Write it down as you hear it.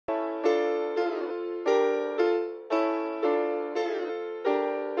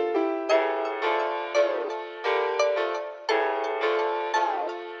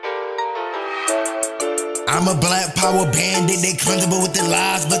I'm a black power bandit. They comfortable with the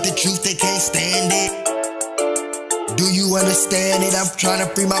lies, but the truth, they can't stand it. Do you understand it? I'm trying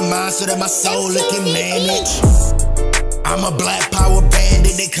to free my mind so that my soul it can manage. I'm a black power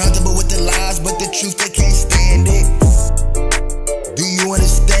bandit. They comfortable with the lies, but the truth, they can't stand it. Do you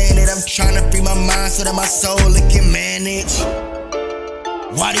understand it? I'm trying to free my mind so that my soul it can manage.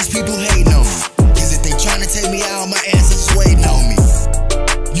 Why these people hating on me? Cause if they trying to take me out, my ancestors waiting on me.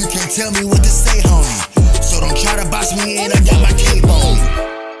 You can't tell me what to say, homie, so don't try to box me in, I got my cape on me.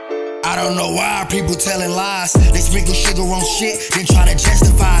 I don't know why people telling lies. They sprinkle sugar on shit, then try to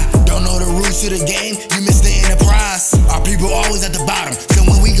justify. Don't know the rules to the game, you miss the enterprise. Our people always at the bottom, so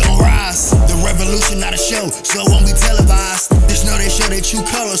when we gon' rise? The revolution not a show, so it won't be televised. Just know they show their true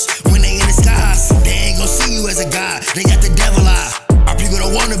colors when they in the skies. They ain't gon' see you as a god, they got the devil eye. Our people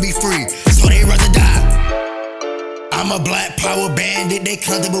don't wanna be free, so they rather die. I'm a black power bandit. They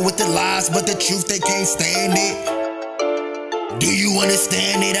comfortable with the lies, but the truth, they can't stand it. Do you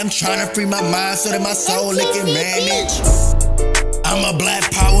understand it? I'm trying to free my mind so that my soul it can manage. I'm a black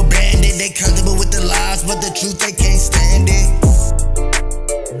power bandit. They comfortable with the lies, but the truth, they can't stand it.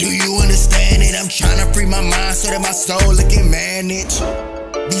 Do you understand it? I'm trying to free my mind so that my soul it can manage.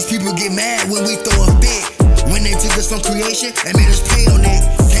 These people get mad when we throw a fit, when they took us from creation and made us pay on it.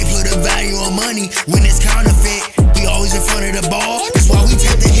 Can't put a value on money when it's counterfeit. We always in front of the ball, that's why we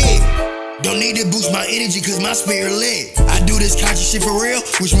take the hit. Don't need to boost my energy cause my spirit lit. I do this conscious shit for real,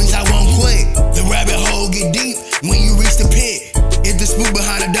 which means I won't quit. The rabbit hole get deep when you reach the pit. If the spook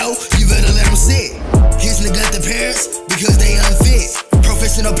behind the door, you better let them sit. Kids neglect the parents because they unfit.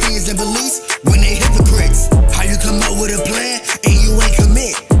 Professing opinions and beliefs when they hypocrites. How you come up with a plan and you ain't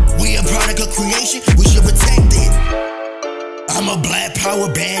commit? We a product of creation, we should protect it. I'm a black power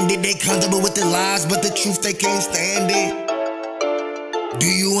bandit. They comfortable with the lies, but the truth, they can't stand it. Do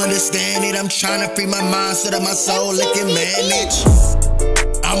you understand it? I'm trying to free my mind so that my soul it can manage.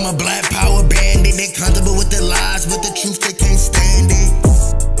 I'm a black power bandit. They comfortable with the lies, but the truth, they can't stand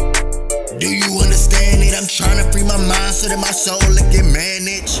it. Do you understand it? I'm trying to free my mind so that my soul it can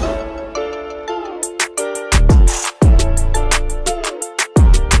manage.